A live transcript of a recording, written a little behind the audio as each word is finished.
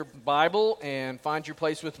Bible and find your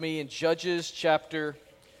place with me in Judges chapter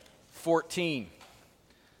 14.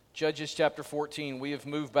 Judges chapter 14. We have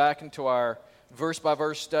moved back into our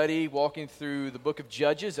verse-by-verse study, walking through the book of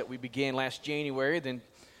Judges that we began last January, then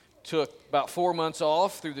took about 4 months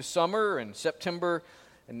off through the summer and September,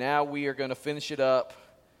 and now we are going to finish it up,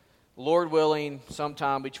 Lord willing,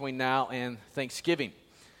 sometime between now and Thanksgiving.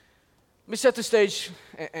 Let me set the stage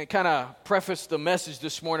and kind of preface the message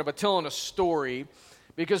this morning by telling a story,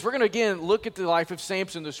 because we're going to again look at the life of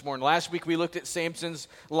Samson this morning. Last week we looked at Samson's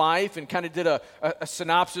life and kind of did a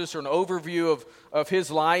synopsis or an overview of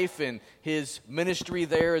his life and his ministry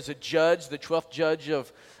there as a judge, the 12th judge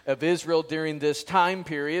of Israel during this time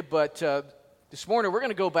period. But this morning we're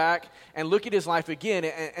going to go back and look at his life again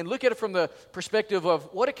and look at it from the perspective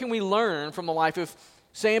of what can we learn from the life of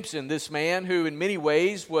Samson, this man who in many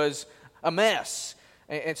ways was a mess.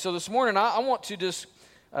 And so this morning I want to just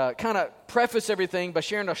kind of preface everything by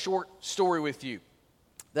sharing a short story with you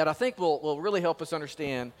that I think will really help us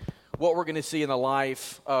understand what we're going to see in the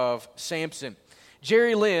life of Samson.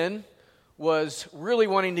 Jerry Lynn was really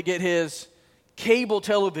wanting to get his cable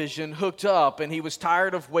television hooked up, and he was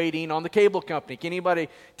tired of waiting on the cable company. Can anybody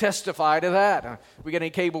testify to that? We got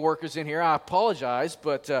any cable workers in here? I apologize,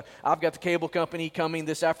 but I've got the cable company coming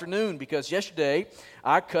this afternoon because yesterday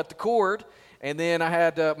I cut the cord. And then I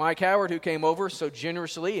had Mike Howard, who came over so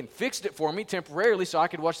generously and fixed it for me temporarily so I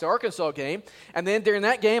could watch the Arkansas game. And then during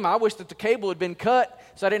that game, I wish that the cable had been cut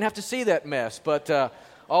so I didn't have to see that mess. But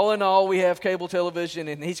all in all, we have cable television,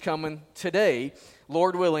 and he's coming today,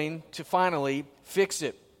 Lord willing, to finally fix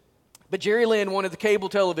it. But Jerry Lynn wanted the cable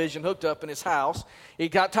television hooked up in his house. He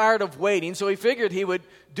got tired of waiting, so he figured he would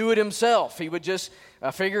do it himself. He would just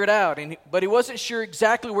figure it out. But he wasn't sure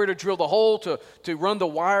exactly where to drill the hole to run the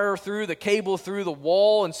wire through, the cable through the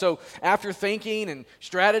wall. And so after thinking and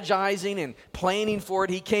strategizing and planning for it,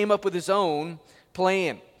 he came up with his own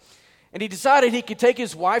plan. And he decided he could take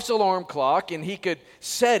his wife's alarm clock and he could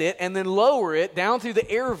set it and then lower it down through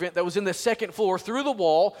the air vent that was in the second floor through the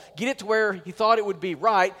wall, get it to where he thought it would be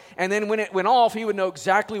right, and then when it went off, he would know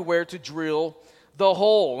exactly where to drill the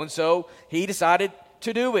hole. And so he decided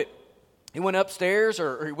to do it. He went upstairs,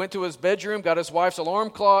 or he went to his bedroom, got his wife's alarm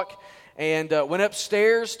clock, and went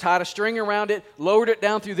upstairs, tied a string around it, lowered it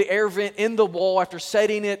down through the air vent in the wall after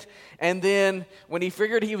setting it, and then when he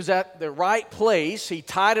figured he was at the right place, he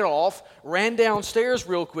tied it off, ran downstairs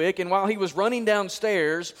real quick, and while he was running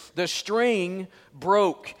downstairs, the string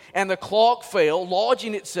broke, and the clock fell,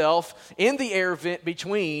 lodging itself in the air vent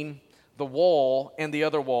between the wall and the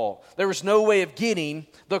other wall. There was no way of getting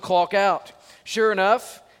the clock out. Sure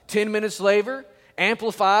enough, 10 minutes later,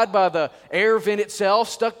 amplified by the air vent itself,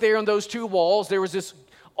 stuck there on those two walls, there was this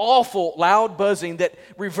awful loud buzzing that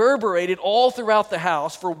reverberated all throughout the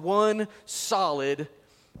house for 1 solid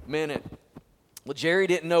minute. Well, Jerry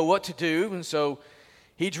didn't know what to do, and so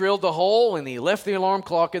he drilled the hole and he left the alarm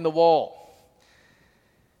clock in the wall.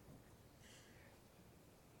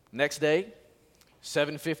 Next day,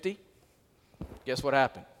 7:50, guess what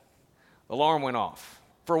happened? The alarm went off.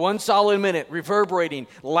 For 1 solid minute, reverberating,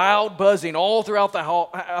 loud buzzing all throughout the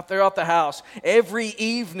house. Every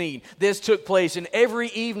evening this took place, and every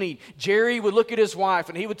evening Jerry would look at his wife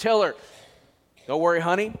and he would tell her, "Don't worry,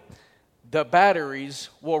 honey, the batteries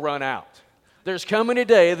will run out. There's coming a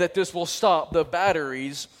day that this will stop. The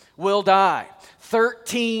batteries will die."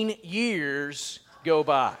 13 years go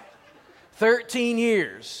by. 13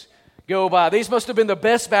 years go by. These must have been the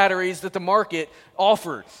best batteries that the market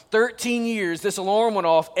offered. 13 years, this alarm went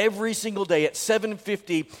off every single day at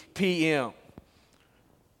 7:50 p.m.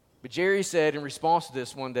 But Jerry said in response to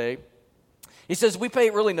this one day, he says, we pay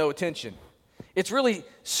really no attention. It's really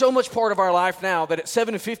so much part of our life now that at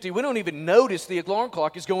 7:50, we don't even notice the alarm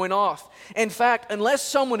clock is going off. In fact, unless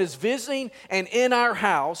someone is visiting and in our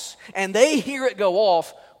house and they hear it go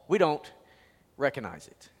off, we don't recognize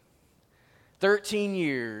it. 13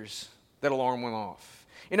 years that alarm went off.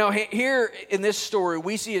 You know, here in this story,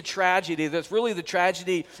 we see a tragedy that's really the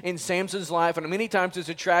tragedy in Samson's life, and many times it's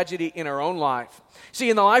a tragedy in our own life. See,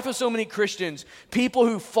 in the life of so many Christians, people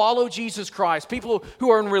who follow Jesus Christ, people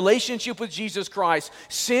who are in relationship with Jesus Christ,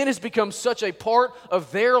 sin has become such a part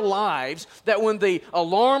of their lives that when the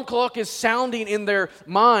alarm clock is sounding in their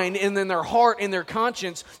mind and in their heart, in their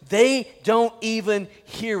conscience, they don't even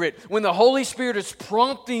hear it. When the Holy Spirit is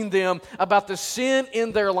prompting them about the sin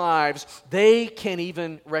in their lives, they can't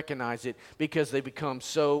even recognize it because they become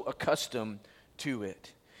so accustomed to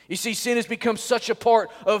it. You see, sin has become such a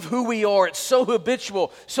part of who we are. It's so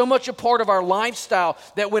habitual, so much a part of our lifestyle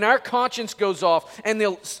that when our conscience goes off and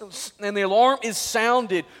the alarm is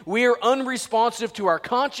sounded, we are unresponsive to our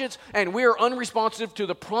conscience and we are unresponsive to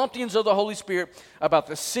the promptings of the Holy Spirit about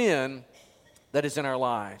the sin that is in our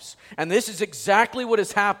lives. And this is exactly what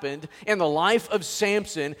has happened in the life of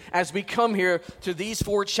Samson as we come here to these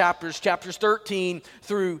 4 chapters, chapters 13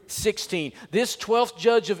 through 16. This 12th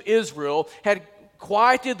judge of Israel had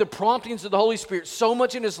quieted the promptings of the Holy Spirit so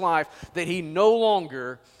much in his life that he no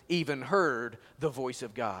longer even heard the voice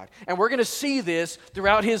of God. And we're going to see this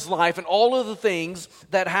throughout his life and all of the things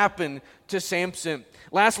that happened to Samson.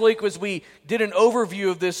 Last week, as we did an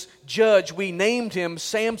overview of this judge, we named him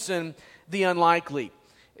Samson the Unlikely.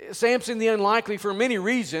 Samson the Unlikely for many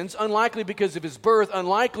reasons. Unlikely because of his birth,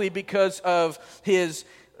 unlikely because of his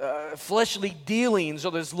fleshly dealings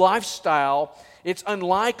or his lifestyle. It's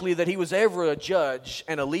unlikely that he was ever a judge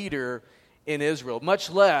and a leader in Israel, much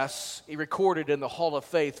less he recorded in the Hall of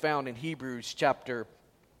Faith found in Hebrews chapter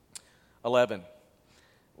 11.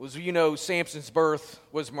 As you know, Samson's birth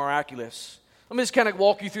was miraculous. Let me just kind of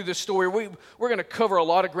walk you through this story. We're going to cover a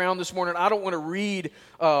lot of ground this morning. I don't want to read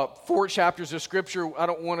 4 chapters of Scripture. I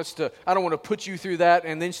don't want to put you through that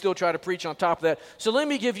and then still try to preach on top of that. So let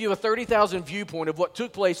me give you a 30,000 viewpoint of what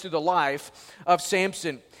took place through the life of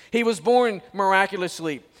Samson. He was born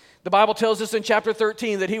miraculously. The Bible tells us in chapter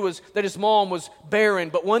 13 that his mom was barren,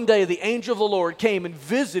 but one day the angel of the Lord came and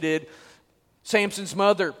visited Samson's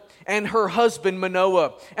mother and her husband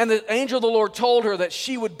Manoah. And the angel of the Lord told her that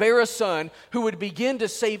she would bear a son who would begin to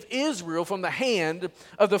save Israel from the hand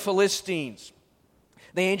of the Philistines.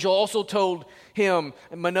 The angel also told him,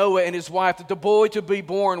 Manoah and his wife, that the boy to be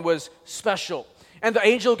born was special. And the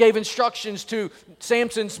angel gave instructions to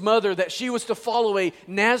Samson's mother that she was to follow a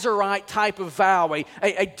Nazirite type of vow,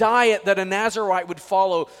 a diet that a Nazirite would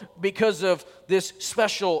follow because of this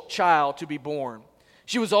special child to be born.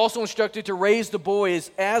 She was also instructed to raise the boy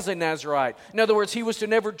as a Nazirite. In other words, he was to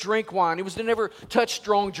never drink wine. He was to never touch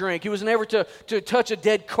strong drink. He was never to touch a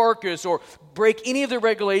dead carcass or break any of the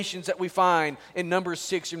regulations that we find in Numbers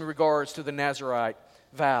 6 in regards to the Nazirite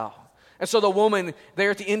vow. And so the woman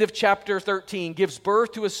there at the end of chapter 13 gives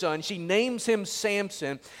birth to a son. She names him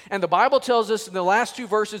Samson. And the Bible tells us in the last 2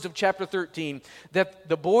 verses of chapter 13 that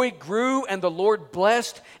the boy grew and the Lord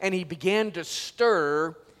blessed and he began to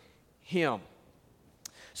stir him.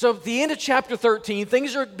 So at the end of chapter 13,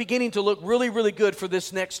 things are beginning to look really, really good for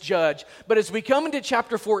this next judge. But as we come into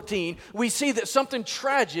chapter 14, we see that something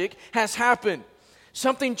tragic has happened.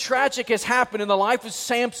 Something tragic has happened in the life of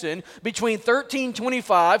Samson between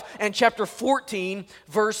 13:25 and chapter 14,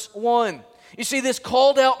 verse 1. You see, this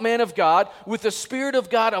called out man of God, with the Spirit of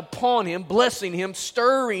God upon him, blessing him,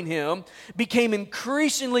 stirring him, became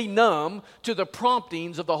increasingly numb to the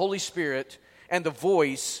promptings of the Holy Spirit and the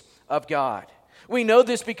voice of God. We know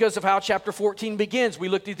this because of how chapter 14 begins. We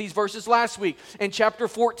looked at these verses last week. In chapter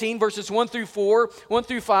 14, verses 1 through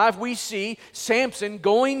 5, we see Samson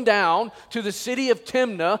going down to the city of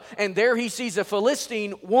Timnah, and there he sees a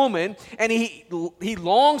Philistine woman, and he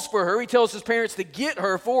longs for her. He tells his parents to get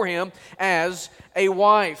her for him as a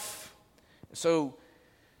wife. So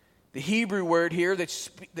the Hebrew word here that's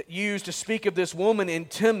used to speak of this woman in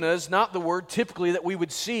Timnah is not the word typically that we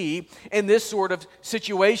would see in this sort of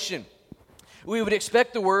situation. We would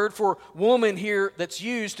expect the word for woman here that's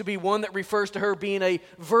used to be one that refers to her being a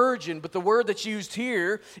virgin. But the word that's used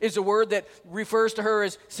here is a word that refers to her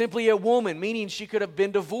as simply a woman, meaning she could have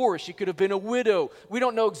been divorced. She could have been a widow. We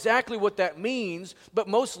don't know exactly what that means, but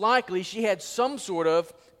most likely she had some sort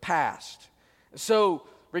of past. So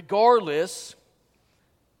regardless,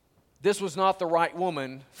 this was not the right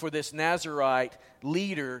woman for this Nazirite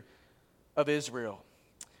leader of Israel.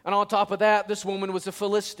 And on top of that, this woman was a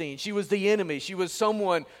Philistine. She was the enemy. She was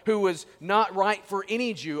someone who was not right for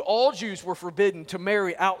any Jew. All Jews were forbidden to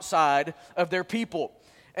marry outside of their people.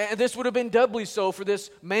 And this would have been doubly so for this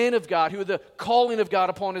man of God who had the calling of God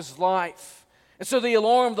upon his life. And so the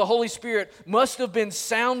alarm of the Holy Spirit must have been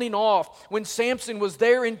sounding off when Samson was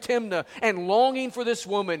there in Timnah and longing for this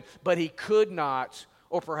woman, but he could not,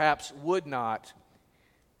 or perhaps would not,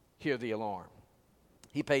 hear the alarm.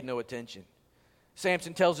 He paid no attention.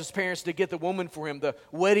 Samson tells his parents to get the woman for him. The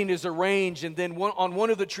wedding is arranged, and then on one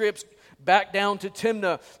of the trips back down to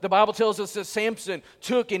Timnah, the Bible tells us that Samson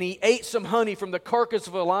took and he ate some honey from the carcass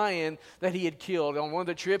of a lion that he had killed. On one of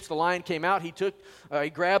the trips, the lion came out. He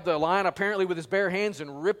grabbed the lion apparently with his bare hands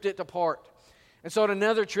and ripped it apart. And so on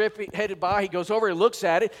another trip headed by, he goes over, he looks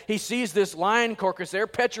at it, he sees this lion carcass there,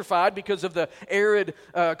 petrified because of the arid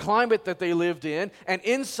climate that they lived in, and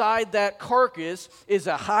inside that carcass is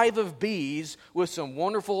a hive of bees with some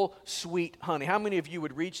wonderful sweet honey. How many of you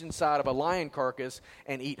would reach inside of a lion carcass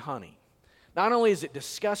and eat honey? Not only is it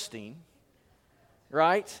disgusting,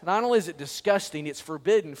 right? Not only is it disgusting, it's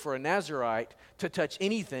forbidden for a Nazirite to touch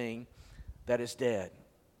anything that is dead.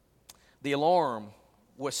 The alarm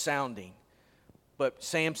was sounding, but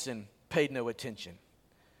Samson paid no attention.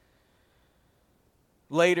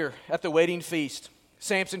 Later, at the wedding feast,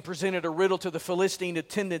 Samson presented a riddle to the Philistine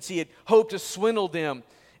attendants. He had hoped to swindle them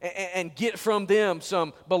and get from them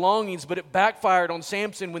some belongings, but it backfired on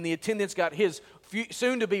Samson when the attendants got his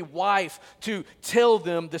soon-to-be wife to tell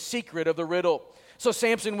them the secret of the riddle. So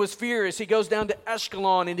Samson was furious. He goes down to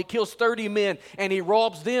Ashkelon and he kills 30 men and he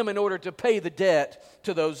robs them in order to pay the debt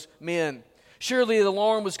to those men. Surely the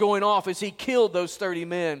alarm was going off as he killed those 30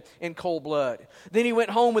 men in cold blood. Then he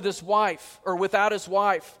went home with his wife, or without his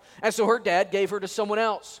wife, and so her dad gave her to someone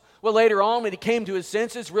else. Well, later on, when he came to his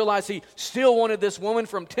senses, realized he still wanted this woman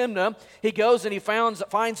from Timnah, he goes and he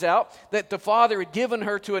finds out that the father had given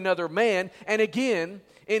her to another man, and again,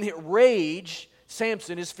 in rage,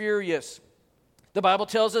 Samson is furious. The Bible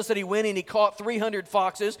tells us that he went and he caught 300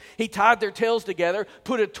 foxes. He tied their tails together,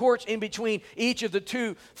 put a torch in between each of the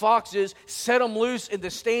two foxes, set them loose in the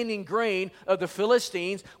standing grain of the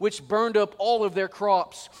Philistines, which burned up all of their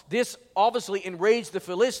crops. This obviously enraged the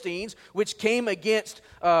Philistines, which came against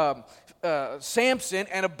Samson,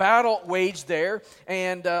 and a battle waged there,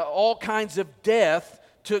 and all kinds of death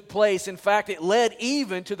took place. In fact, it led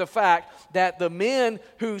even to the fact that the men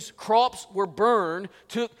whose crops were burned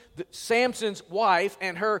took Samson's wife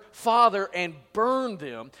and her father and burned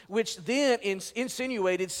them, which then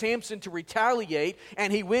insinuated Samson to retaliate,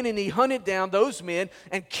 and he went and he hunted down those men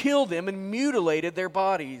and killed them and mutilated their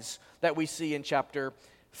bodies that we see in chapter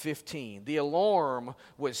 15. The alarm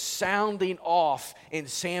was sounding off in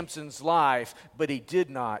Samson's life, but he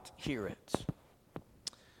did not hear it.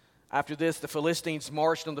 After this, the Philistines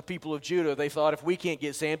marched on the people of Judah. They thought, if we can't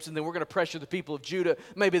get Samson, then we're going to pressure the people of Judah.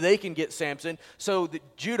 Maybe they can get Samson. So the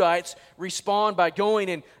Judahites respond by going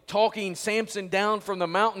and talking Samson down from the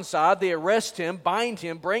mountainside. They arrest him, bind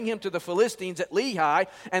him, bring him to the Philistines at Lehi.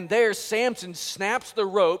 And there Samson snaps the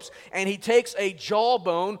ropes, and he takes a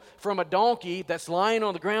jawbone from a donkey that's lying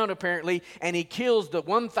on the ground apparently, and he kills the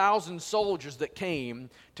 1,000 soldiers that came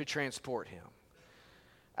to transport him.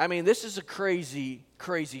 I mean, this is a crazy,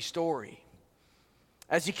 crazy story.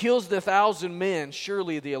 As he kills the 1,000 men,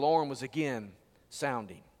 surely the alarm was again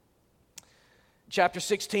sounding. Chapter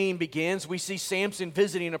 16 begins. We see Samson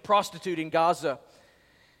visiting a prostitute in Gaza.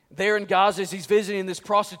 There in Gaza, as he's visiting this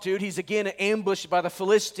prostitute, he's again ambushed by the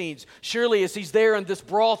Philistines. Surely as he's there in this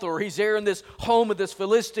brothel, or he's there in this home of this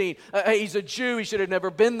Philistine, he's a Jew, he should have never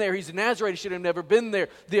been there. He's a Nazarite, he should have never been there.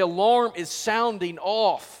 The alarm is sounding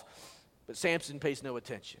off. But Samson pays no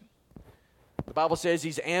attention. The Bible says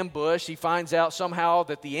he's ambushed. He finds out somehow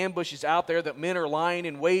that the ambush is out there, that men are lying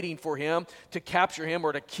and waiting for him to capture him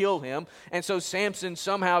or to kill him. And so Samson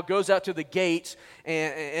somehow goes out to the gates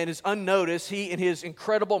and is unnoticed. He, in his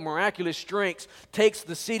incredible, miraculous strength, takes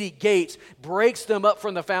the city gates, breaks them up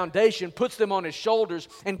from the foundation, puts them on his shoulders,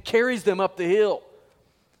 and carries them up the hill.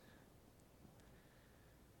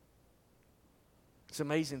 It's an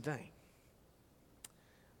amazing thing.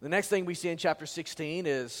 The next thing we see in chapter 16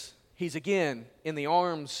 is he's again in the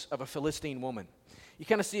arms of a Philistine woman. You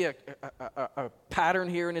kind of see a pattern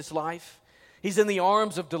here in his life. He's in the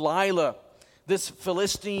arms of Delilah, this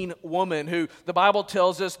Philistine woman who the Bible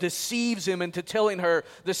tells us deceives him into telling her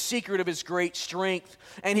the secret of his great strength.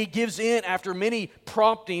 And he gives in after many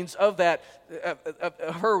promptings of that,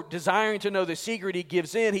 her desiring to know the secret. He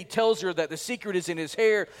gives in. He tells her that the secret is in his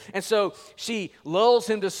hair. And so she lulls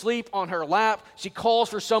him to sleep on her lap. She calls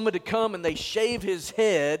for someone to come and they shave his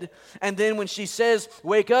head. And then when she says,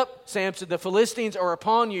 "Wake up, Samson, the Philistines are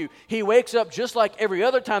upon you," he wakes up just like every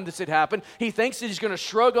other time this had happened. He thinks that he's going to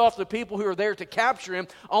shrug off the people who are there to capture him,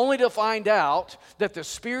 only to find out that the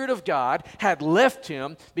Spirit of God had left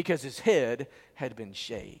him because his head had been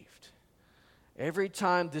shaved. Every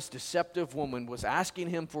time this deceptive woman was asking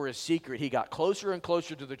him for a secret, he got closer and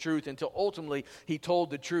closer to the truth until ultimately he told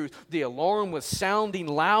the truth. The alarm was sounding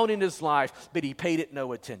loud in his life, but he paid it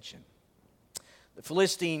no attention. The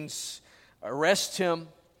Philistines arrest him.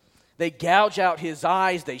 They gouge out his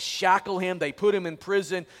eyes, they shackle him, they put him in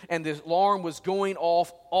prison, and the alarm was going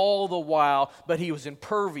off all the while, but he was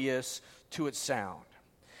impervious to its sound.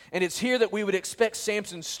 And it's here that we would expect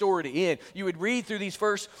Samson's story to end. You would read through these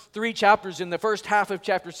first 3 chapters in the first half of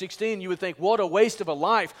chapter 16, you would think, what a waste of a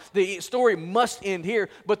life. The story must end here,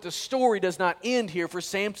 but the story does not end here for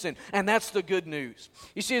Samson, and that's the good news.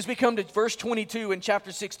 You see, as we come to verse 22 in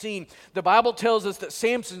chapter 16, the Bible tells us that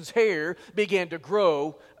Samson's hair began to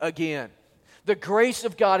grow again. The grace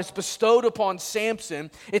of God is bestowed upon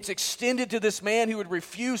Samson. It's extended to this man who had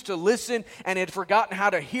refused to listen and had forgotten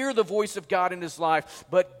how to hear the voice of God in his life.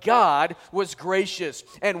 But God was gracious.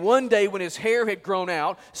 And one day when his hair had grown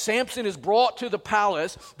out, Samson is brought to the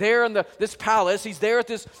palace. There in this palace, he's there at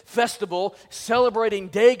this festival celebrating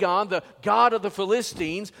Dagon, the god of the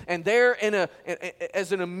Philistines. And there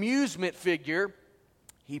as an amusement figure,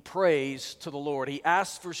 he prays to the Lord. He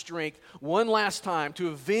asks for strength one last time to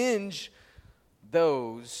avenge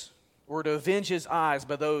his eyes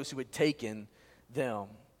by those who had taken them.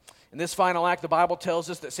 In this final act, the Bible tells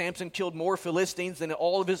us that Samson killed more Philistines than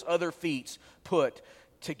all of his other feats put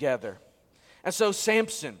together. And so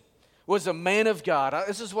Samson was a man of God.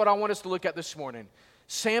 This is what I want us to look at this morning.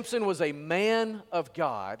 Samson was a man of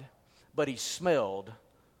God, but he smelled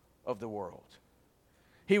of the world.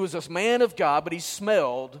 He was a man of God, but he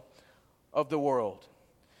smelled of the world.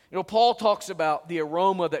 You know, Paul talks about the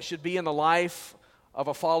aroma that should be in the life of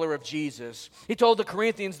a follower of Jesus. He told the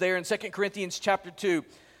Corinthians there in 2 Corinthians chapter 2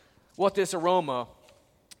 what this aroma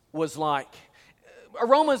was like.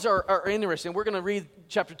 Aromas are interesting. We're going to read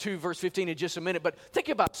chapter 2, verse 15 in just a minute, but think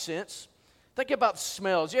about scents. Think about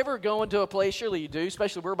smells. You ever go into a place? Surely you do,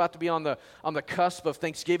 especially we're about to be on the cusp of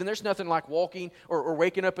Thanksgiving. There's nothing like walking or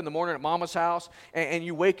waking up in the morning at Mama's house and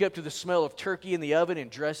you wake up to the smell of turkey in the oven and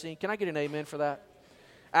dressing. Can I get an amen for that?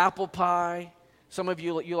 Apple pie. Some of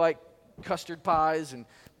you like custard pies and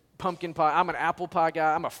pumpkin pie. I'm an apple pie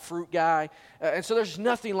guy. I'm a fruit guy. And so there's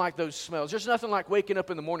nothing like those smells. There's nothing like waking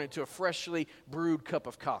up in the morning to a freshly brewed cup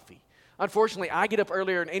of coffee. Unfortunately, I get up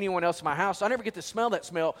earlier than anyone else in my house, so I never get to smell that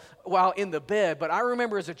smell while in the bed. But I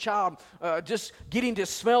remember as a child just getting to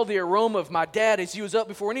smell the aroma of my dad as he was up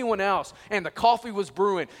before anyone else, and the coffee was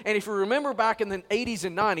brewing. And if you remember back in the 80s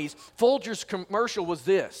and 90s, Folgers commercial was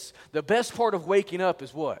this: the best part of waking up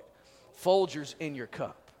is what? Folgers in your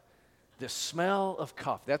cup. The smell of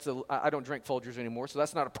coffee. I don't drink Folgers anymore, so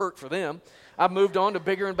that's not a perk for them. I've moved on to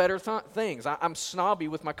bigger and better things. I'm snobby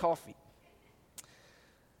with my coffee.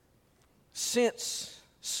 Scents,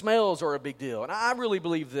 smells are a big deal. And I really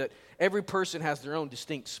believe that every person has their own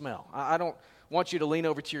distinct smell. I don't want you to lean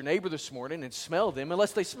over to your neighbor this morning and smell them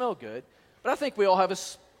unless they smell good. But I think we all have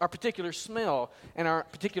our particular smell and our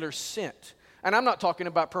particular scent. And I'm not talking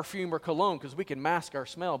about perfume or cologne because we can mask our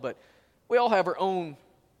smell, but we all have our own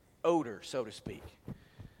odor, so to speak.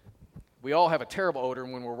 We all have a terrible odor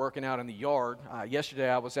when we're working out in the yard. Yesterday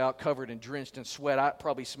I was out covered and drenched in sweat. I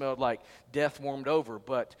probably smelled like death warmed over,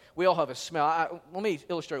 but we all have a smell. Let me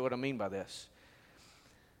illustrate what I mean by this.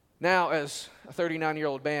 Now, as a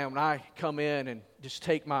 39-year-old man, when I come in and just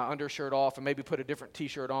take my undershirt off and maybe put a different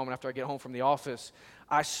T-shirt on after I get home from the office,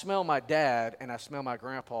 I smell my dad and I smell my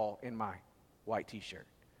grandpa in my white T-shirt.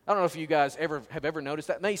 I don't know if you guys have ever noticed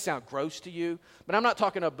that. It may sound gross to you, but I'm not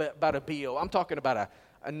talking about a BO. I'm talking about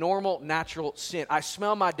a normal, natural scent. I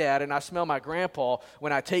smell my dad and I smell my grandpa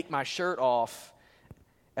when I take my shirt off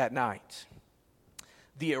at night.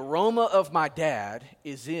 The aroma of my dad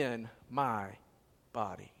is in my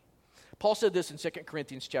body. Paul said this in 2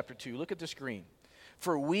 Corinthians chapter 2. Look at the screen.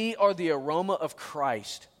 For we are the aroma of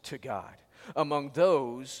Christ to God among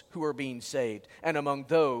those who are being saved and among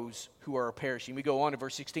those who are perishing. We go on to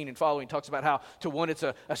verse 16 and following, talks about how to one it's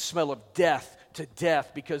a smell of death to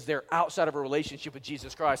death because they're outside of a relationship with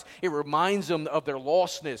Jesus Christ. It reminds them of their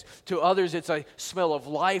lostness. To others, it's a smell of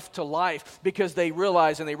life to life because they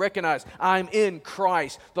realize and they recognize, I'm in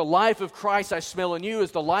Christ. The life of Christ I smell in you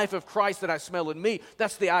is the life of Christ that I smell in me.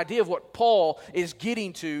 That's the idea of what Paul is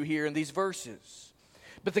getting to here in these verses.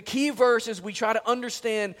 But the key verse as we try to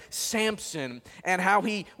understand Samson and how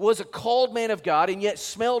he was a called man of God and yet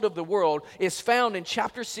smelled of the world is found in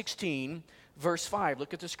chapter 16, verse 5.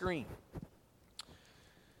 Look at the screen.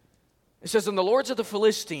 It says, "And the lords of the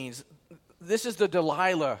Philistines," this is the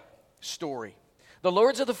Delilah story. "The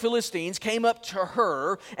lords of the Philistines came up to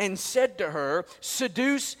her and said to her,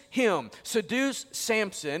 'Seduce him, seduce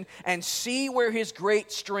Samson, and see where his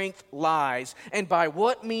great strength lies, and by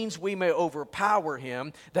what means we may overpower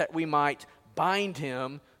him, that we might bind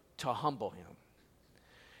him to humble him.'"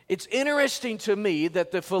 It's interesting to me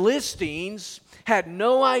that the Philistines had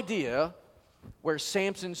no idea where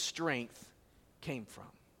Samson's strength came from.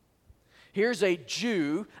 Here's a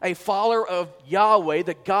Jew, a follower of Yahweh,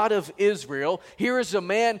 the God of Israel. Here is a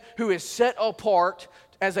man who is set apart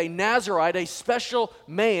as a Nazirite, a special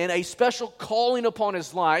man, a special calling upon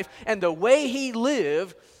his life, and the way he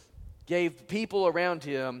lived gave people around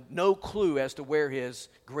him no clue as to where his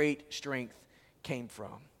great strength came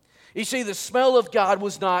from. You see, the smell of God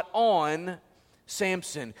was not on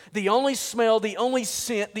Samson. The only smell, the only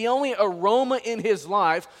scent, the only aroma in his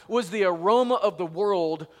life was the aroma of the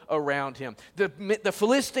world around him. The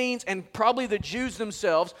Philistines and probably the Jews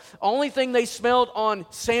themselves, only thing they smelled on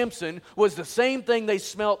Samson was the same thing they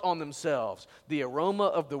smelled on themselves, the aroma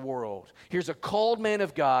of the world. Here's a called man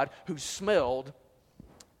of God who smelled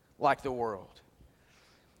like the world.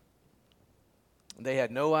 They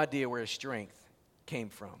had no idea where his strength came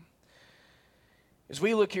from. As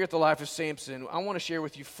we look here at the life of Samson, I want to share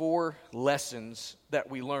with you 4 lessons that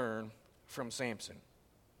we learn from Samson.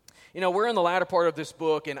 You know, we're in the latter part of this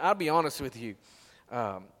book, and I'll be honest with you,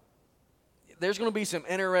 there's going to be some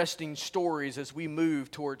interesting stories as we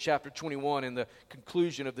move toward chapter 21 and the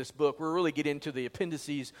conclusion of this book. We're really getting into the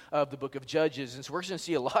appendices of the book of Judges, and so we're going to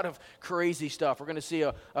see a lot of crazy stuff. We're going to see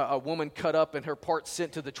a woman cut up and her parts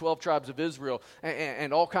sent to the 12 tribes of Israel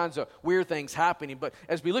and all kinds of weird things happening. But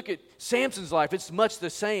as we look at Samson's life, it's much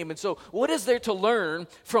the same. And so what is there to learn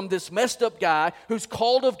from this messed up guy who's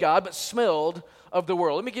called of God but smelled of the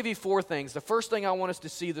world? Let me give you 4 things. The first thing I want us to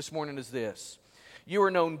see this morning is this. You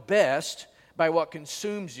are known best by what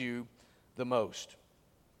consumes you the most.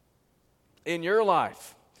 In your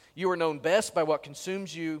life, you are known best by what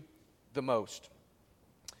consumes you the most.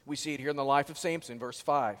 We see it here in the life of Samson, verse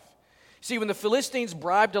 5. See, when the Philistines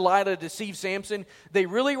bribed Delilah to deceive Samson, they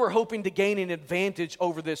really were hoping to gain an advantage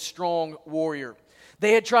over this strong warrior.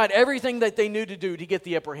 They had tried everything that they knew to do to get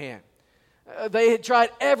the upper hand. They had tried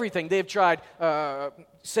everything. They had tried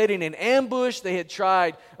setting an ambush. They had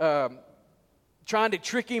tried trying to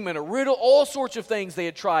trick him in a riddle, all sorts of things they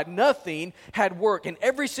had tried. Nothing had worked. In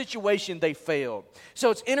every situation, they failed. So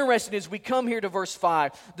it's interesting as we come here to verse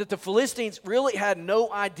 5 that the Philistines really had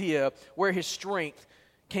no idea where his strength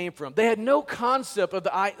came from. They had no concept of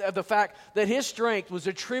the fact that his strength was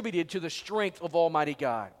attributed to the strength of Almighty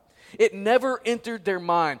God. It never entered their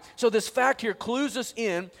mind. So this fact here clues us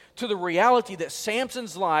in to the reality that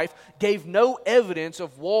Samson's life gave no evidence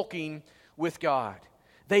of walking with God.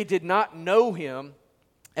 They did not know him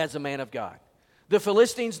as a man of God. The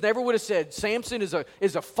Philistines never would have said, Samson is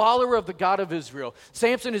a follower of the God of Israel.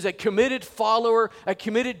 Samson is a committed follower, a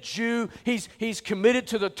committed Jew. He's committed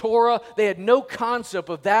to the Torah. They had no concept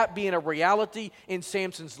of that being a reality in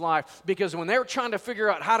Samson's life, because when they were trying to figure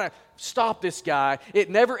out how to stop this guy, it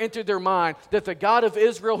never entered their mind that the God of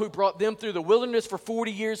Israel, who brought them through the wilderness for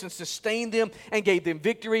 40 years and sustained them and gave them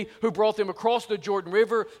victory, who brought them across the Jordan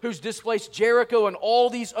River, who's displaced Jericho and all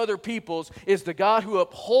these other peoples, is the God who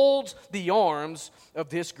upholds the arms of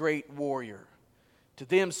this great warrior. To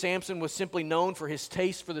them, Samson was simply known for his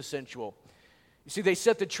taste for the sensual. You see, they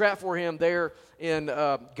set the trap for him there in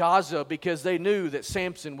Gaza because they knew that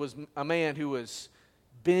Samson was a man who was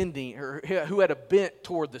bending, or who had a bent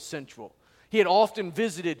toward the sensual. He had often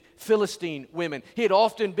visited Philistine women. He had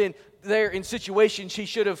often been there in situations he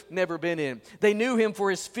should have never been in. They knew him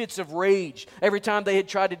for his fits of rage. Every time they had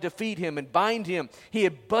tried to defeat him and bind him, he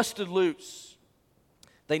had busted loose.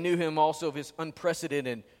 They knew him also of his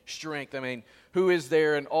unprecedented strength. I mean, who is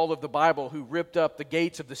there in all of the Bible who ripped up the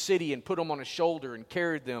gates of the city and put them on his shoulder and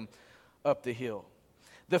carried them up the hill?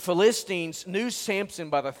 The Philistines knew Samson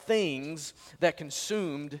by the things that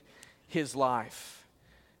consumed his life.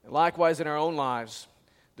 And likewise in our own lives,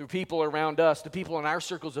 the people around us, the people in our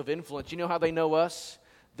circles of influence, you know how they know us?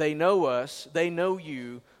 They know us, they know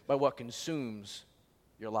you by what consumes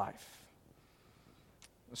your life.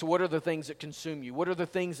 So what are the things that consume you? What are the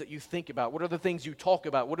things that you think about? What are the things you talk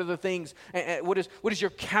about? What are the things, what does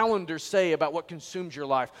your calendar say about what consumes your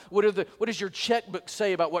life? What does your checkbook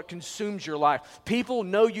say about what consumes your life? People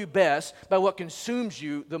know you best by what consumes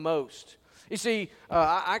you the most. You see,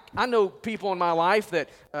 I know people in my life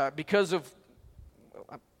that because of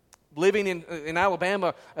living in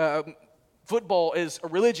Alabama, football is a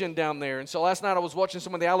religion down there. And so last night I was watching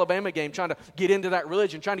some of the Alabama game, trying to get into that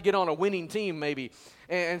religion, trying to get on a winning team maybe.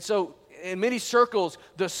 And so in many circles,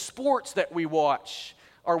 the sports that we watch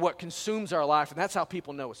are what consumes our life, and that's how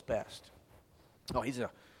people know us best. Oh, he's a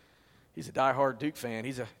diehard Duke fan.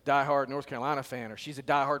 He's a diehard North Carolina fan, or she's a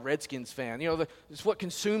diehard Redskins fan. You know, it's what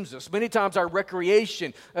consumes us. Many times our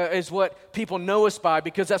recreation is what people know us by,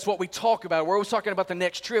 because that's what we talk about. We're always talking about the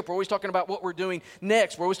next trip. We're always talking about what we're doing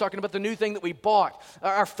next. We're always talking about the new thing that we bought.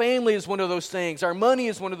 Our family is one of those things. Our money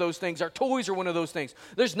is one of those things. Our toys are one of those things.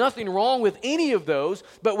 There's nothing wrong with any of those,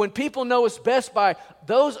 but when people know us best by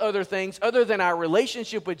those other things, other than our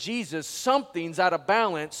relationship with Jesus, something's out of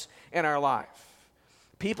balance in our life.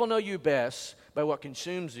 People know you best by what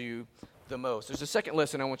consumes you the most. There's a second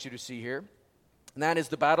lesson I want you to see here, and that is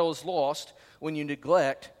the battle is lost when you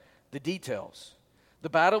neglect the details.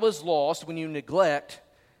 The battle is lost when you neglect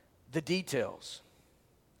the details.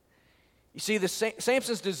 You see,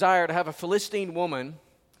 Samson's desire to have a Philistine woman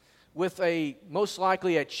with most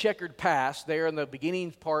likely a checkered past there in the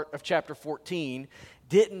beginning part of chapter 14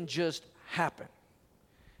 didn't just happen.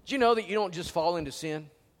 Did you know that you don't just fall into sin?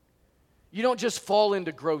 You don't just fall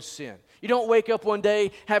into gross sin. You don't wake up one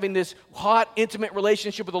day having this hot, intimate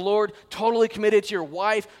relationship with the Lord, totally committed to your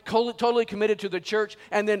wife, totally committed to the church,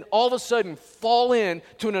 and then all of a sudden fall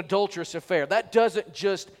into an adulterous affair. That doesn't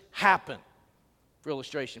just happen for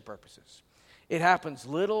illustration purposes. It happens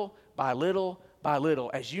little by little by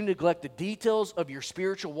little as you neglect the details of your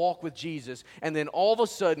spiritual walk with Jesus, and then all of a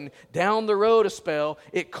sudden, down the road a spell,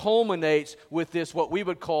 it culminates with this, what we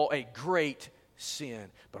would call a great sin.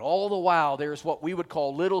 But all the while, there's what we would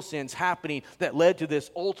call little sins happening that led to this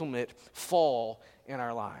ultimate fall in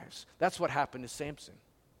our lives. That's what happened to Samson.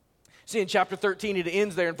 See, in chapter 13, it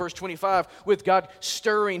ends there in verse 25 with God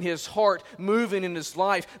stirring his heart, moving in his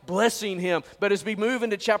life, blessing him. But as we move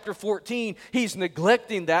into chapter 14, he's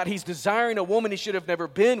neglecting that. He's desiring a woman he should have never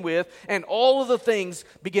been with, and all of the things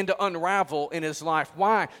begin to unravel in his life.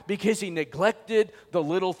 Why? Because he neglected the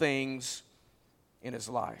little things in his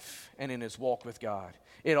life and in his walk with God.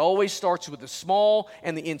 It always starts with the small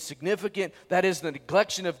and the insignificant. That is the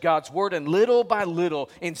neglection of God's word. And little by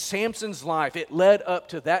little in Samson's life, it led up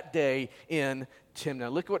to that day in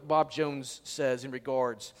Timnah. Look at what Bob Jones says in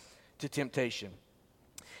regards to temptation.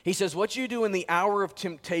 He says, what you do in the hour of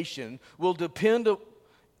temptation will depend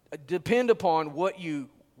upon what you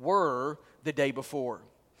were the day before.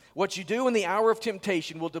 What you do in the hour of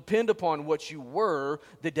temptation will depend upon what you were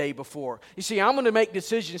the day before. You see, I'm going to make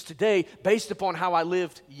decisions today based upon how I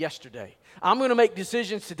lived yesterday. I'm going to make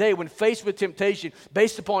decisions today when faced with temptation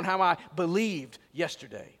based upon how I believed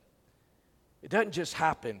yesterday. It doesn't just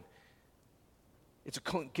happen. It's a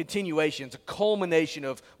continuation. It's a culmination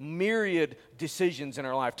of myriad decisions in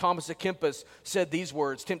our life. Thomas à Kempis said these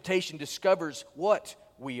words, temptation discovers what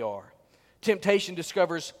we are. Temptation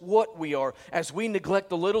discovers what we are. As we neglect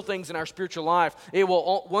the little things in our spiritual life, it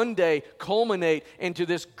will one day culminate into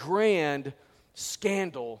this grand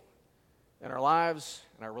scandal in our lives,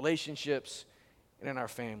 in our relationships, and in our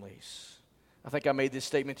families. I think I made this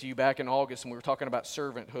statement to you back in August when we were talking about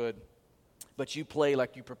servanthood. But you play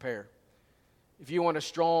like you prepare. If you want a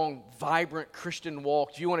strong, vibrant Christian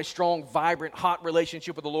walk, if you want a strong, vibrant, hot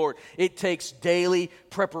relationship with the Lord, it takes daily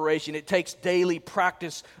preparation. It takes daily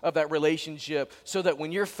practice of that relationship so that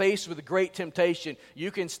when you're faced with a great temptation, you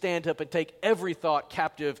can stand up and take every thought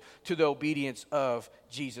captive to the obedience of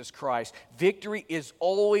Jesus Christ. Victory is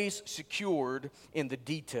always secured in the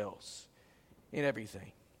details, in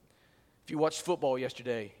everything. If you watched football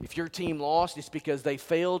yesterday, if your team lost, it's because they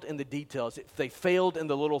failed in the details. They failed in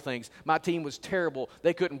the little things. My team was terrible.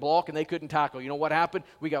 They couldn't block and they couldn't tackle. You know what happened?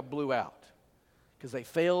 We got blew out because they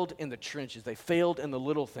failed in the trenches. They failed in the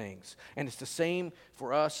little things. And it's the same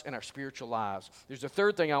for us in our spiritual lives. There's a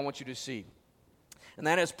third thing I want you to see, and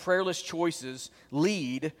that is prayerless choices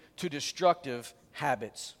lead to destructive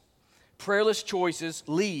habits. Prayerless choices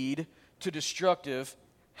lead to destructive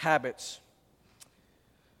habits.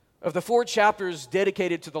 Of the 4 chapters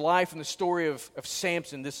dedicated to the life and the story of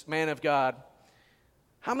Samson, this man of God,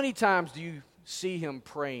 how many times do you see him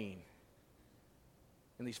praying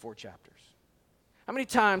in these 4 chapters? How many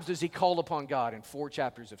times does he call upon God in 4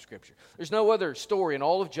 chapters of Scripture? There's no other story in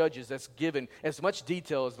all of Judges that's given as much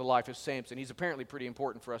detail as the life of Samson. He's apparently pretty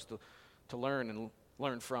important for us to learn and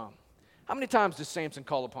learn from. How many times does Samson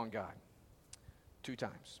call upon God? 2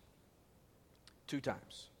 times. 2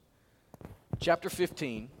 times. Chapter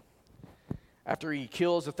 15. After he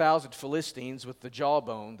kills 1,000 Philistines with the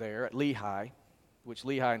jawbone there at Lehi, which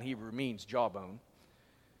Lehi in Hebrew means jawbone,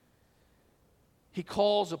 he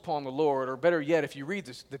calls upon the Lord, or better yet, if you read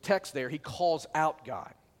the text there, he calls out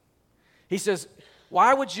God. He says,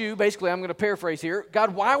 why would you, basically I'm going to paraphrase here,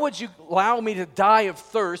 God, why would you allow me to die of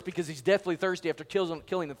thirst, because he's deathly thirsty after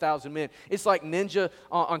killing 1,000 men. It's like ninja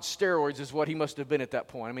on steroids is what he must have been at that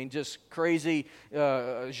point. I mean, just crazy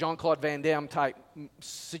Jean-Claude Van Damme type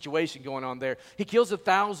situation going on there. He kills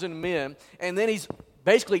 1,000 men, and then he's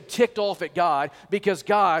basically ticked off at God because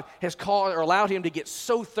God has called or allowed him to get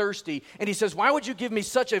so thirsty. And he says, why would you give me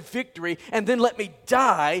such a victory and then let me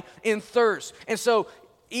die in thirst? And so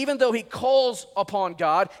even though he calls upon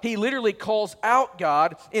God, he literally calls out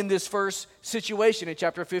God in this first situation in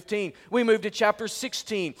chapter 15. We move to chapter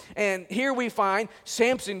 16, and here we find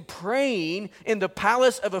Samson praying in the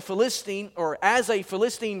palace of a Philistine, or as a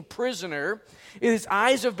Philistine prisoner. His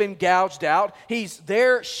eyes have been gouged out. He's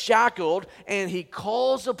there shackled, and he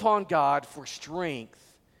calls upon God for strength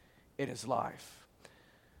in his life.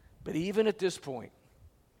 But even at this point,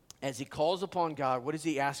 as he calls upon God, what is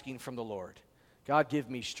he asking from the Lord? God, give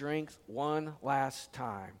me strength one last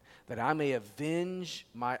time, that I may avenge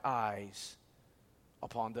my eyes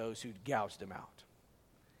upon those who gouged him out.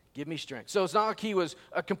 Give me strength. So it's not like he was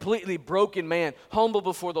a completely broken man, humble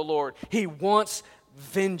before the Lord. He wants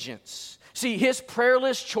vengeance. See, his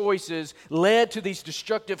prayerless choices led to these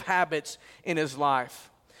destructive habits in his life.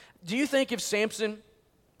 Do you think if Samson,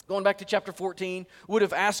 going back to chapter 14, would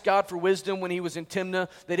have asked God for wisdom when he was in Timnah,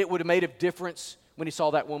 that it would have made a difference when he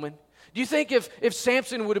saw that woman? Do you think if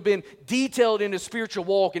Samson would have been detailed in his spiritual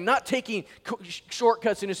walk and not taking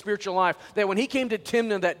shortcuts in his spiritual life, that when he came to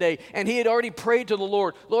Timnah that day and he had already prayed to the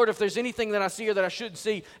Lord, Lord, if there's anything that I see or that I shouldn't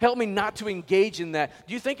see, help me not to engage in that.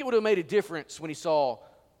 Do you think it would have made a difference when he saw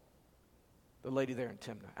the lady there in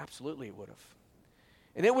Timnah? Absolutely it would have.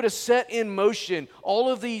 And it would have set in motion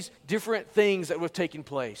all of these different things that would have taken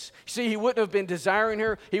place. See, he wouldn't have been desiring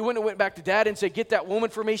her. He wouldn't have went back to dad and said, get that woman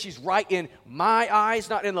for me. She's right in my eyes,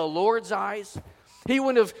 not in the Lord's eyes. He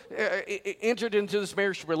wouldn't have entered into this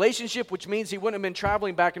marriage relationship, which means he wouldn't have been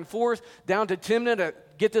traveling back and forth down to Timnah to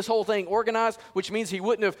get this whole thing organized, which means he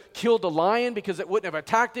wouldn't have killed the lion because it wouldn't have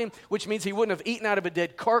attacked him, which means he wouldn't have eaten out of a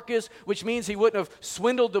dead carcass, which means he wouldn't have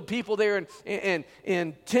swindled the people there in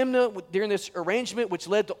Timnah during this arrangement, which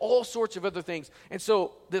led to all sorts of other things. And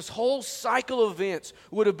so this whole cycle of events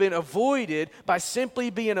would have been avoided by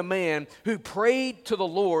simply being a man who prayed to the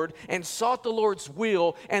Lord and sought the Lord's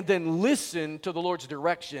will and then listened to the Lord's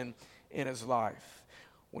direction in his life.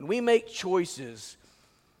 When we make choices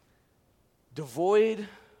devoid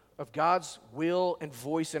of God's will and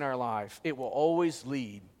voice in our life, it will always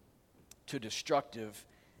lead to destructive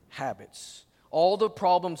habits. All the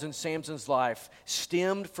problems in Samson's life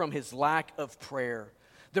stemmed from his lack of prayer.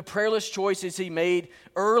 The prayerless choices he made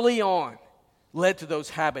early on led to those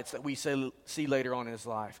habits that we see later on in his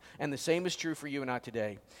life. And the same is true for you and I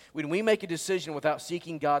today. When we make a decision without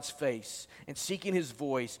seeking God's face and seeking his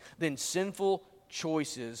voice, then sinful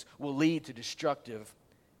choices will lead to destructive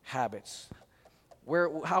habits.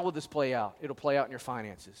 How will this play out? It'll play out in your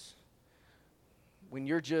finances. When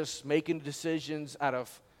you're just making decisions out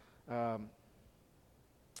of,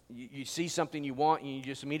 you see something you want and you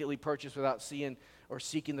just immediately purchase without seeing or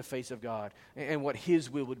seeking the face of God and what his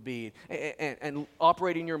will would be, and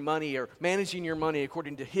operating your money or managing your money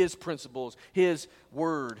according to his principles, his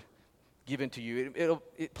word given to you.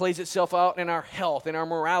 It plays itself out in our health, in our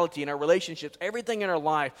morality, in our relationships, everything in our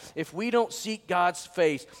life. If we don't seek God's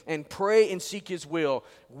face and pray and seek his will,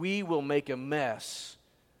 we will make a mess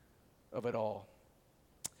of it all.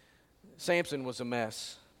 Samson was a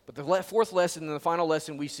mess. But the fourth lesson and the final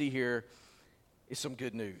lesson we see here is some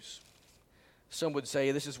good news. Some would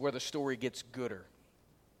say this is where the story gets gooder.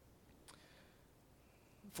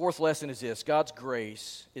 Fourth lesson is this: God's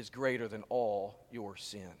grace is greater than all your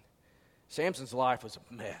sin. Samson's life was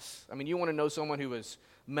a mess. I mean, you want to know someone who was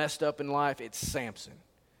messed up in life? It's Samson.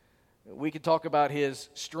 We can talk about his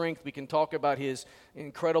strength. We can talk about his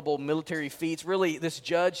incredible military feats. Really, this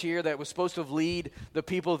judge here that was supposed to lead the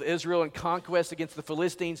people of Israel in conquest against the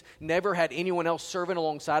Philistines never had anyone else serving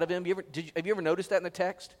alongside of him. Have you ever noticed that in the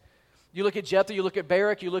text? You look at Jephthah, you look at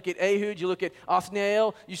Barak, you look at Ehud, you look at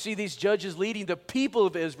Othniel. You see these judges leading the people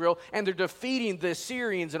of Israel, and they're defeating the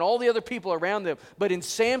Syrians and all the other people around them. But in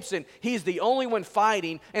Samson, he's the only one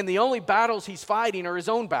fighting, and the only battles he's fighting are his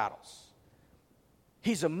own battles.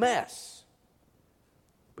 He's a mess.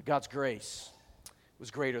 But God's grace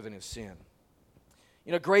was greater than his sin.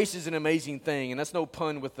 You know, grace is an amazing thing, and that's no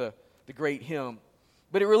pun with the great hymn.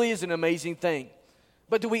 But it really is an amazing thing.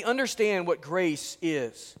 But do we understand what grace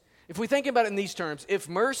is? If we think about it in these terms, if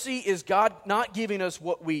mercy is God not giving us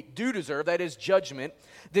what we do deserve, that is judgment,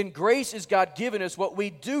 then grace is God giving us what we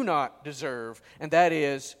do not deserve, and that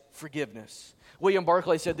is forgiveness. William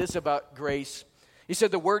Barclay said this about grace. He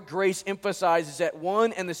said the word grace emphasizes at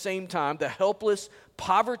one and the same time the helpless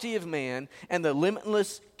poverty of man and the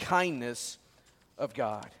limitless kindness of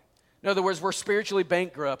God. In other words, we're spiritually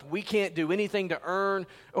bankrupt. We can't do anything to earn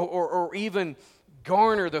or even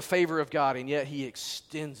garner the favor of God, and yet he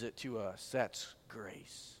extends it to us. That's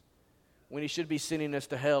grace. when he should be sending us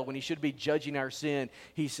to hell, when he should be judging our sin,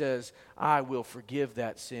 he says, I will forgive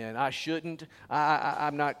that sin. I shouldn't.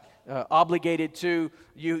 I'm not obligated to.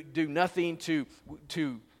 You do nothing to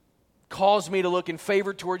cause me to look in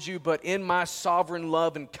favor towards you, but in my sovereign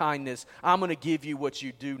love and kindness, I'm going to give you what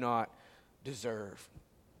you do not deserve.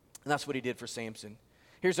 And that's what he did for Samson.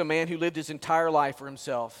 Here's a man who lived his entire life for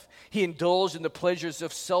himself. He indulged in the pleasures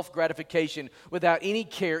of self-gratification without any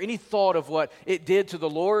care, any thought of what it did to the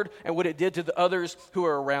Lord and what it did to the others who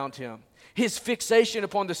were around him. His fixation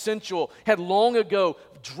upon the sensual had long ago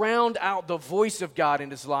drowned out the voice of God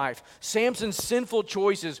in his life. Samson's sinful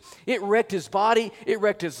choices, it wrecked his body, it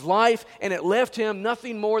wrecked his life, and it left him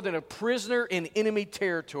nothing more than a prisoner in enemy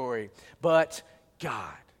territory. But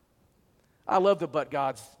God. I love the but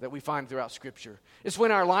gods that we find throughout Scripture. It's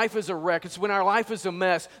when our life is a wreck, it's when our life is a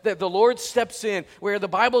mess, that the Lord steps in, where the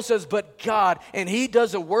Bible says, but God, and he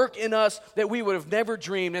does a work in us that we would have never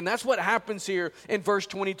dreamed. And that's what happens here in verse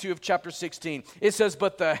 22 of chapter 16. It says,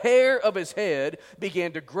 but the hair of his head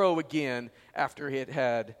began to grow again after it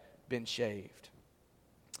had been shaved.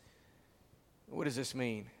 What does this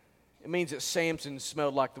mean? It means that Samson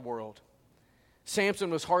smelled like the world. Samson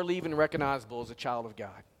was hardly even recognizable as a child of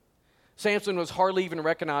God. Samson was hardly even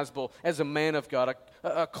recognizable as a man of God,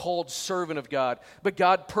 a called servant of God. But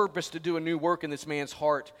God purposed to do a new work in this man's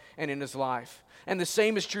heart and in his life. And the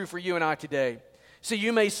same is true for you and I today. See,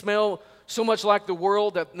 you may smell so much like the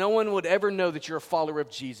world that no one would ever know that you're a follower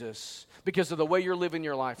of Jesus because of the way you're living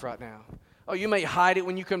your life right now. Oh, you may hide it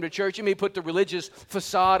when you come to church. You may put the religious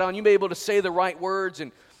facade on. You may be able to say the right words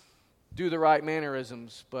and do the right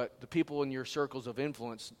mannerisms. But the people in your circles of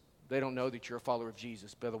influence, they don't know that you're a follower of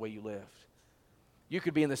Jesus by the way you live. You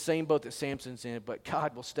could be in the same boat that Samson's in, but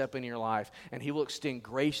God will step in your life, and he will extend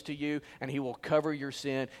grace to you, and he will cover your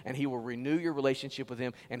sin, and he will renew your relationship with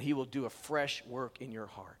him, and he will do a fresh work in your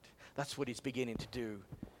heart. That's what he's beginning to do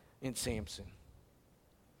in Samson.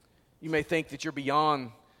 You may think that you're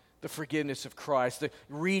beyond the forgiveness of Christ, the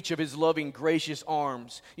reach of his loving, gracious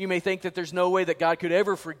arms. You may think that there's no way that God could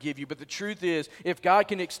ever forgive you, but the truth is, if God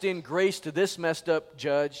can extend grace to this messed up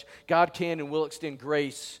judge, God can and will extend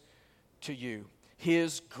grace to you.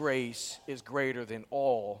 His grace is greater than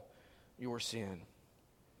all your sin.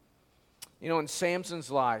 You know, in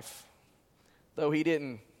Samson's life, though he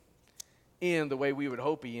didn't end the way we would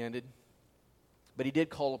hope he ended, but he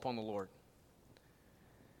did call upon the Lord.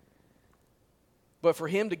 But for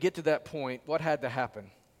him to get to that point, what had to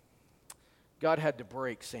happen? God had to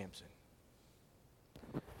break Samson.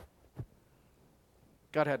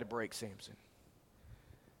 God had to break Samson.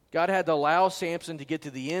 God had to allow Samson to get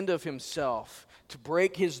to the end of himself, to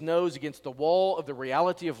break his nose against the wall of the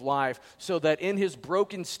reality of life, so that in his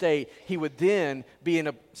broken state, he would then be in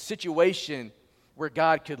a situation where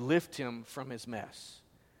God could lift him from his mess.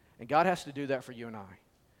 And God has to do that for you and I.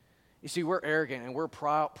 You see, we're arrogant and we're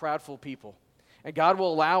proudful people. And God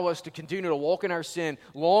will allow us to continue to walk in our sin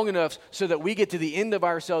long enough so that we get to the end of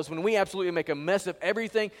ourselves when we absolutely make a mess of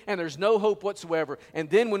everything and there's no hope whatsoever. And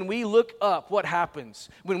then when we look up, what happens?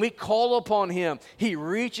 When we call upon him, he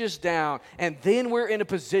reaches down, and then we're in a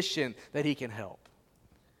position that he can help.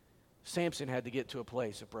 Samson had to get to a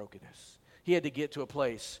place of brokenness. He had to get to a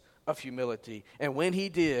place of humility. And when he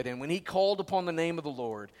did, and when he called upon the name of the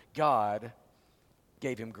Lord, God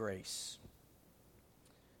gave him grace.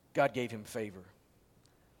 God gave him favor.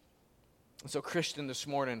 And so, Christian, this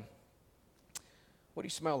morning, what do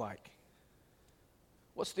you smell like?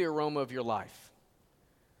 What's the aroma of your life?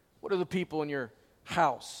 What do the people in your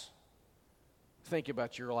house think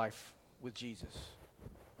about your life with Jesus?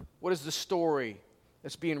 What is the story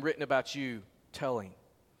that's being written about you telling?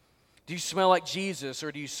 Do you smell like Jesus,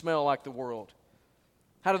 or do you smell like the world?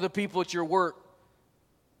 How do the people at your work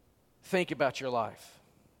think about your life?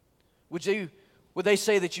 Would they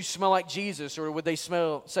say that you smell like Jesus, or would they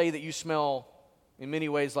say that you smell in many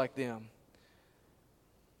ways like them?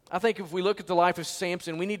 I think if we look at the life of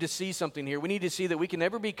Samson, we need to see something here. We need to see that we can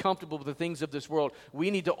never be comfortable with the things of this world.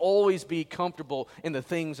 We need to always be comfortable in the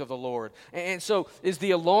things of the Lord. And so, is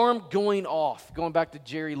the alarm going off? Going back to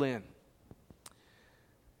Jerry Lynn.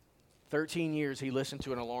 13 years he listened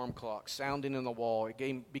to an alarm clock sounding in the wall.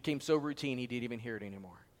 It became so routine he didn't even hear it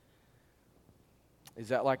anymore. Is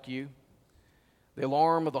that like you? The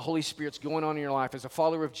alarm of the Holy Spirit's going on in your life as a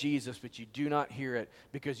follower of Jesus, but you do not hear it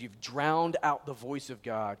because you've drowned out the voice of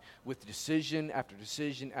God with decision after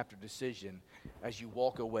decision after decision as you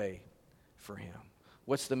walk away for him.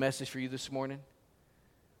 What's the message for you this morning?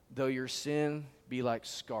 Though your sin be like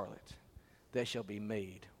scarlet, they shall be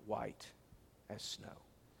made white as snow.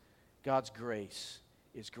 God's grace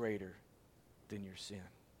is greater than your sin.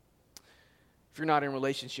 If you're not in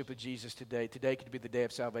relationship with Jesus today, today could be the day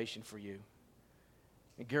of salvation for you.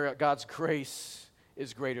 And God's grace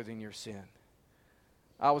is greater than your sin.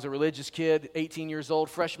 I was a religious kid, 18 years old,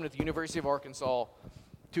 freshman at the University of Arkansas.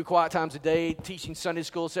 2 quiet times a day, teaching Sunday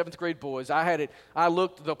school, 7th grade boys. I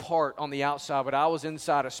looked the part on the outside, but I was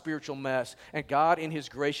inside a spiritual mess. And God, in His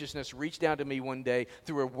graciousness, reached down to me one day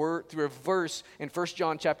through a verse in 1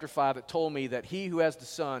 John chapter 5 that told me that he who has the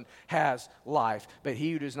Son has life, but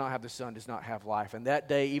he who does not have the Son does not have life. And that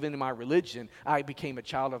day, even in my religion, I became a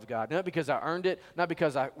child of God. Not because I earned it, not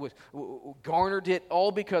because I garnered it,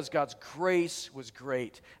 all because God's grace was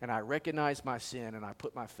great. And I recognized my sin and I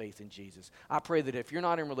put my faith in Jesus. I pray that if you're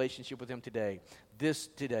not in relationship with Him today, this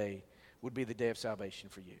today would be the day of salvation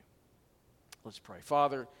for you. Let's pray.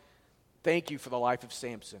 Father, thank you for the life of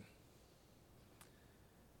Samson.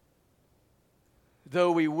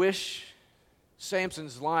 Though we wish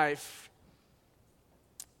Samson's life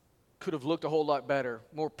could have looked a whole lot better,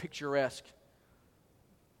 more picturesque.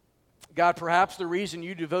 God, perhaps the reason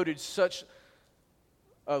you devoted such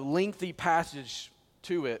a lengthy passage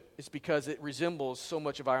to it is because it resembles so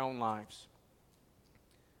much of our own lives.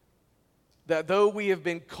 That though we have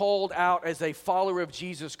been called out as a follower of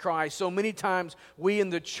Jesus Christ, so many times we in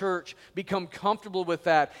the church become comfortable with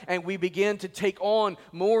that and we begin to take on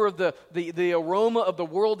more of the aroma of the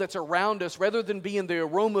world that's around us rather than being the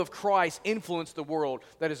aroma of Christ influence the world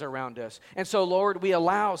that is around us. And so, Lord, we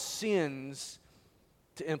allow sins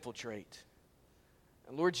to infiltrate.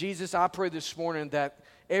 And Lord Jesus, I pray this morning that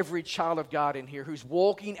every child of God in here who's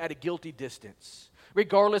walking at a guilty distance,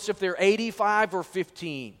 regardless if they're 85 or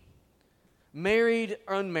 15, married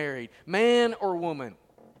or unmarried, man or woman,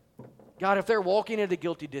 God, if they're walking at a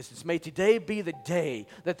guilty distance, may today be the day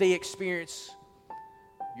that they experience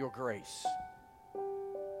your grace.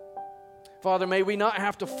 Father, may we not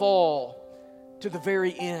have to fall to the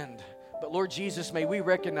very end, but Lord Jesus, may we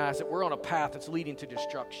recognize that we're on a path that's leading to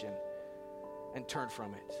destruction and turn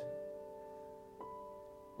from it.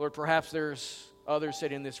 Lord, perhaps there's others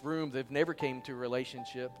sitting in this room that have never came to a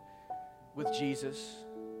relationship with Jesus.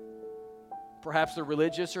 Perhaps they're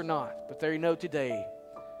religious or not, but they know today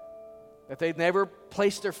that they've never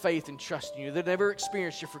placed their faith and trust in you. They've never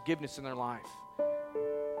experienced your forgiveness in their life.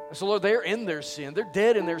 And so, Lord, they're in their sin. They're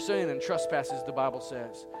dead in their sin and trespasses, the Bible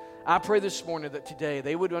says. I pray this morning that today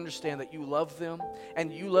they would understand that you love them,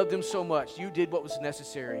 and you love them so much, you did what was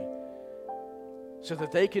necessary so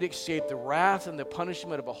that they could escape the wrath and the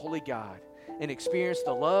punishment of a holy God and experience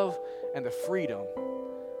the love and the freedom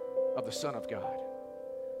of the Son of God.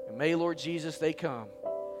 And may, Lord Jesus, they come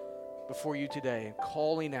before you today and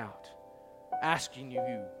calling out, asking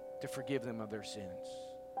you to forgive them of their sins.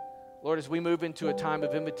 Lord, as we move into a time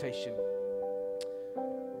of invitation,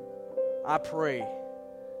 I pray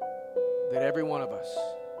that every one of us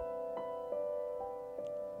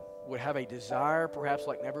would have a desire, perhaps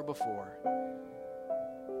like never before,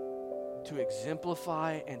 to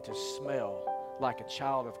exemplify and to smell like a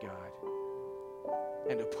child of God,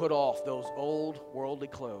 and to put off those old worldly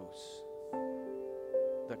clothes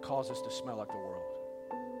that cause us to smell like the world.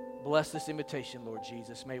 Bless this invitation, Lord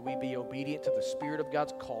Jesus. May we be obedient to the Spirit of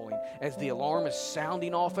God's calling as the alarm is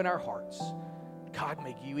sounding off in our hearts. God,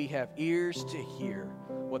 may we have ears to hear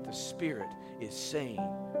what the Spirit is saying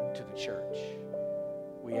to the church.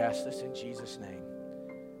 We ask this in Jesus' name.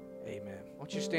 Amen. Won't you stand?